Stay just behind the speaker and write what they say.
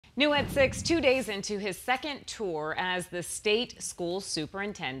New at 6, 2 days into his second tour as the state school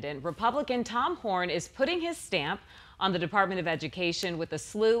superintendent, Republican Tom Horn is putting his stamp on the Department of Education with a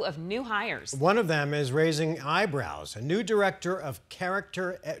slew of new hires. One of them is raising eyebrows. A new director of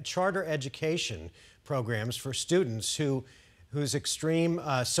charter education programs for students whose extreme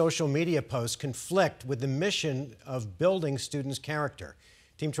social media posts conflict with the mission of building students' character.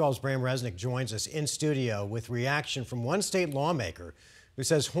 Team 12's Bram Resnick joins us in studio with reaction from one state lawmaker who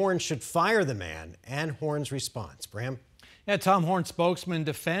says Horn should fire the man, and Horn's response. Bram? Yeah, Tom Horn spokesman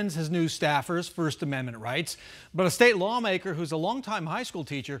defends his new staffers' First Amendment rights, but a state lawmaker who's a longtime high school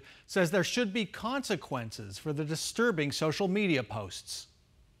teacher says there should be consequences for the disturbing social media posts.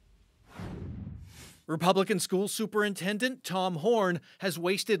 Republican school superintendent Tom Horn has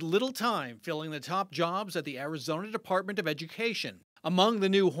wasted little time filling the top jobs at the Arizona Department of Education. Among the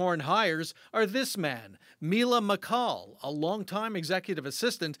new Horn hires are this man, Mikal, a longtime executive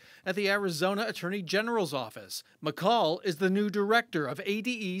assistant at the Arizona Attorney General's office. Mikal is the new director of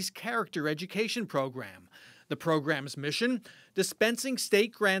ADE's Character Education Program. The program's mission? Dispensing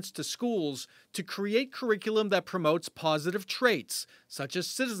state grants to schools to create curriculum that promotes positive traits, such as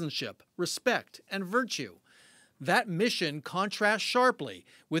citizenship, respect, and virtue. That mission contrasts sharply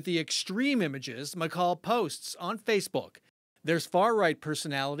with the extreme images Mikal posts on Facebook. There's far-right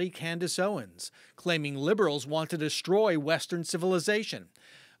personality Candace Owens, claiming liberals want to destroy Western civilization.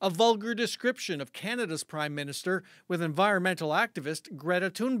 A vulgar description of Canada's Prime Minister with environmental activist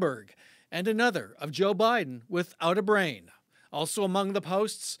Greta Thunberg, and another of Joe Biden without a brain. Also among the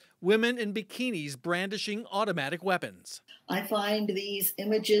posts, women in bikinis brandishing automatic weapons. I find these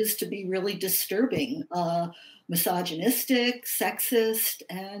images to be really disturbing, misogynistic, sexist,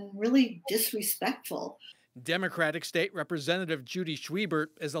 and really disrespectful. Democratic State Representative Judy Schwiebert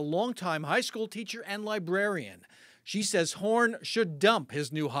is a longtime high school teacher and librarian. She says Horn should dump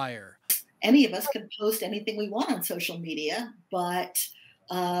his new hire. Any of us can post anything we want on social media, but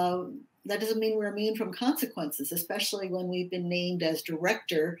that doesn't mean we're immune from consequences, especially when we've been named as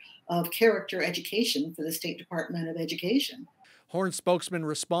Director of Character Education for the State Department of Education. Horn spokesman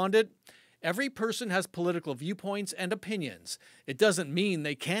responded, "Every person has political viewpoints and opinions. It doesn't mean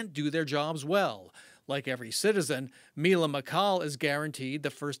they can't do their jobs well. Like every citizen, Mikal is guaranteed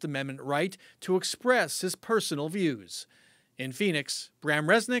the First Amendment right to express his personal views." In Phoenix, Bram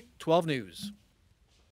Resnick, 12 News.